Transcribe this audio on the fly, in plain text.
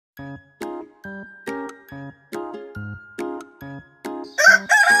Hi!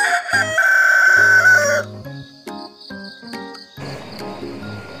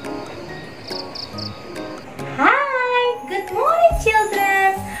 Good morning,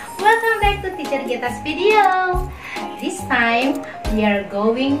 children! Welcome back to Teacher Geta's video. This time, we are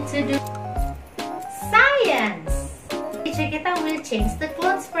going to do science. Teacher Geta will change the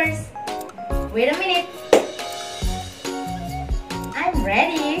clothes first. Wait a minute. I'm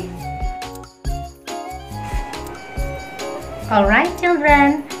ready. Alright,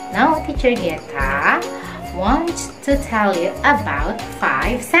 children. Now Teacher Geta wants to tell you about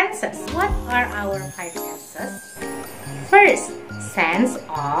 5 senses. What are our 5 senses? First, sense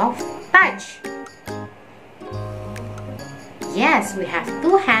of touch. Yes, we have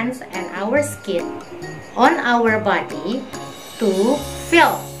 2 hands and our skin on our body to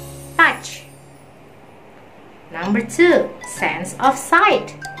feel touch. Number 2, sense of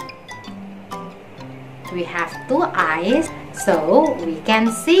sight. We have 2 eyes so we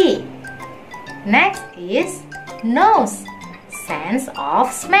can see. Next is nose, sense of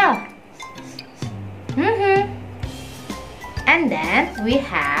smell. And then we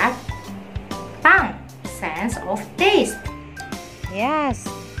have tongue, sense of taste. Yes,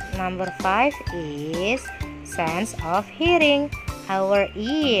 number 5 is sense of hearing, our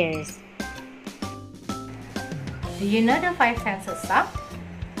ears. Do you know the 5 senses up?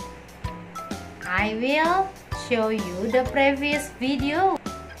 I will show you the previous video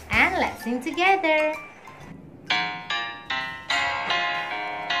and let's sing together.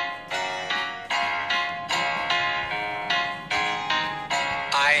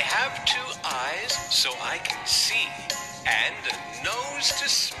 I have 2 eyes so I can see and a nose to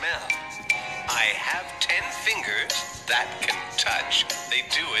smell. I have 10 fingers that can touch. They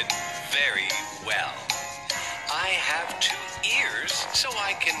do it very well. I have 2 ears so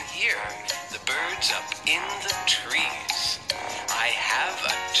I can hear the birds up in the trees. I have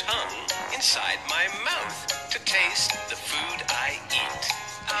a tongue inside my mouth to taste the food I eat.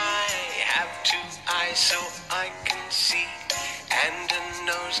 I have 2 eyes so I can see and a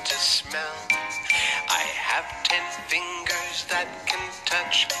nose to smell. I have 10 fingers that can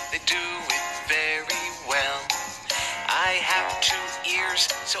touch. They do it very well. I have 2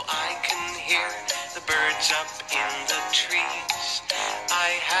 ears so I can hear the birds up in the trees.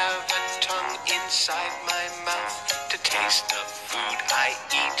 I have a tongue inside my mouth to taste the food I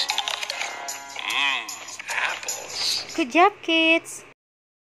eat. Apples. Good job, kids!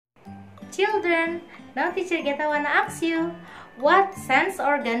 Children, now Teacher Geta wanna ask you, what sense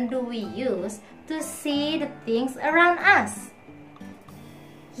organ do we use to see the things around us?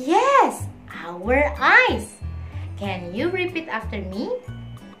 Yes, our eyes. Can you repeat after me?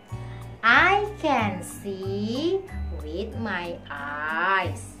 I can see with my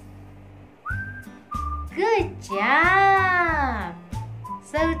eyes. Good job!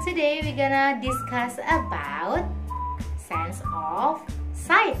 So today we're gonna discuss about sense of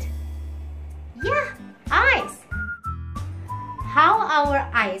sight. Yeah, eyes. How our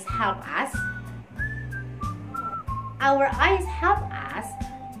eyes help us? Our eyes help us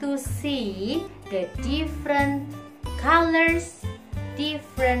to see the different colors,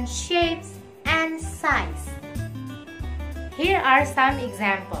 different shapes and size. Here are some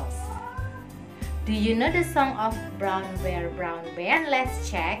examples. Do you know the song of Brown Bear, Brown Bear? Let's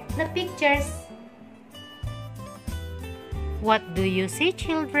check the pictures. What do you see,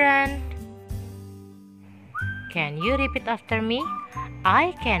 children? Can you repeat after me?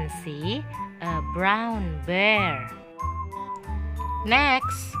 I can see a brown bear.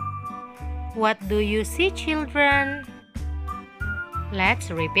 Next, what do you see, children? Let's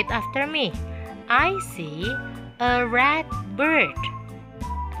repeat after me. I see a red bird.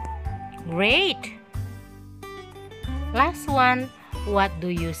 Great! Last one, what do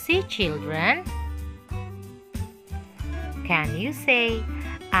you see, children? Can you say,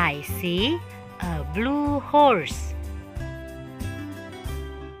 I see a blue horse?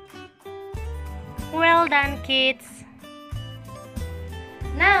 Well done, kids!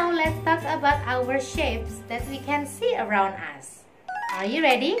 Now let's talk about our shapes that we can see around us. Are you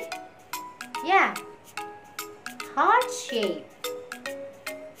ready? Yeah. Heart shape.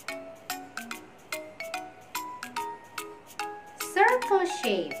 Circle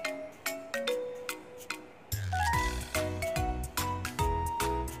shape.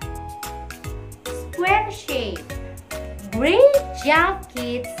 Square shape. Great job,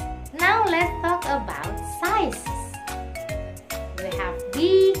 kids! Now let's talk about sizes. We have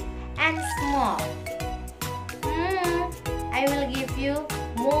big and small. I will give you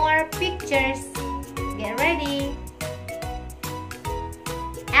more pictures. Get ready.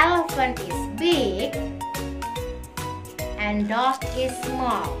 Elephant. Elephant is big and dog is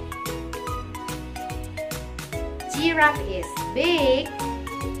small. Giraffe is big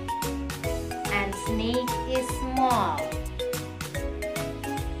and snake is small.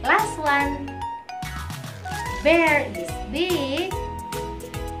 Last one. Bear is big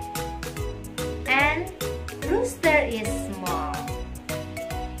and rooster is small.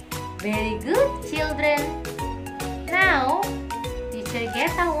 Very good, children. Now, Teacher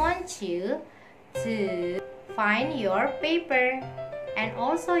Geta wants you to find your paper and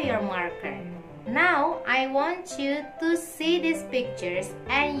also your marker. Now, I want you to see these pictures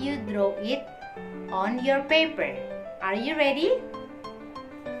and you draw it on your paper. Are you ready?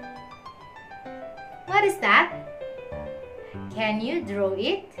 What is that? Can you draw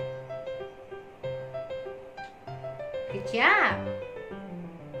it? Good job.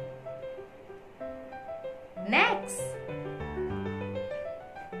 Next.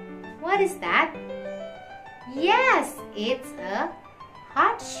 What is that? Yes, it's a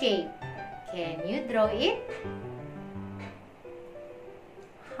heart shape. Can you draw it?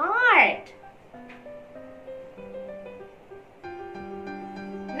 Heart.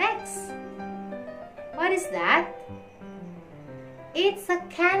 Next. What is that? It's a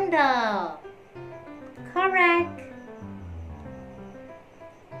candle. Correct.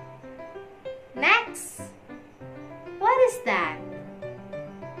 Next. What is that?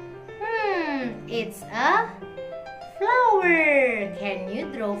 It's a flower. Can you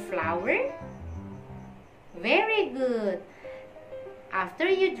draw flower? Very good. After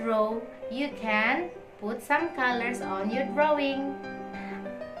you draw, you can put some colors on your drawing.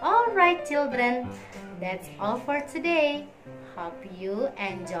 Alright, children, that's all for today. Hope you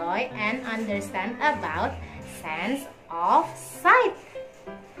enjoy and understand about sense of sight.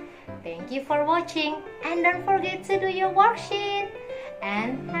 Thank you for watching and don't forget to do your worksheet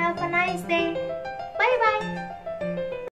and have a nice day. Bye bye.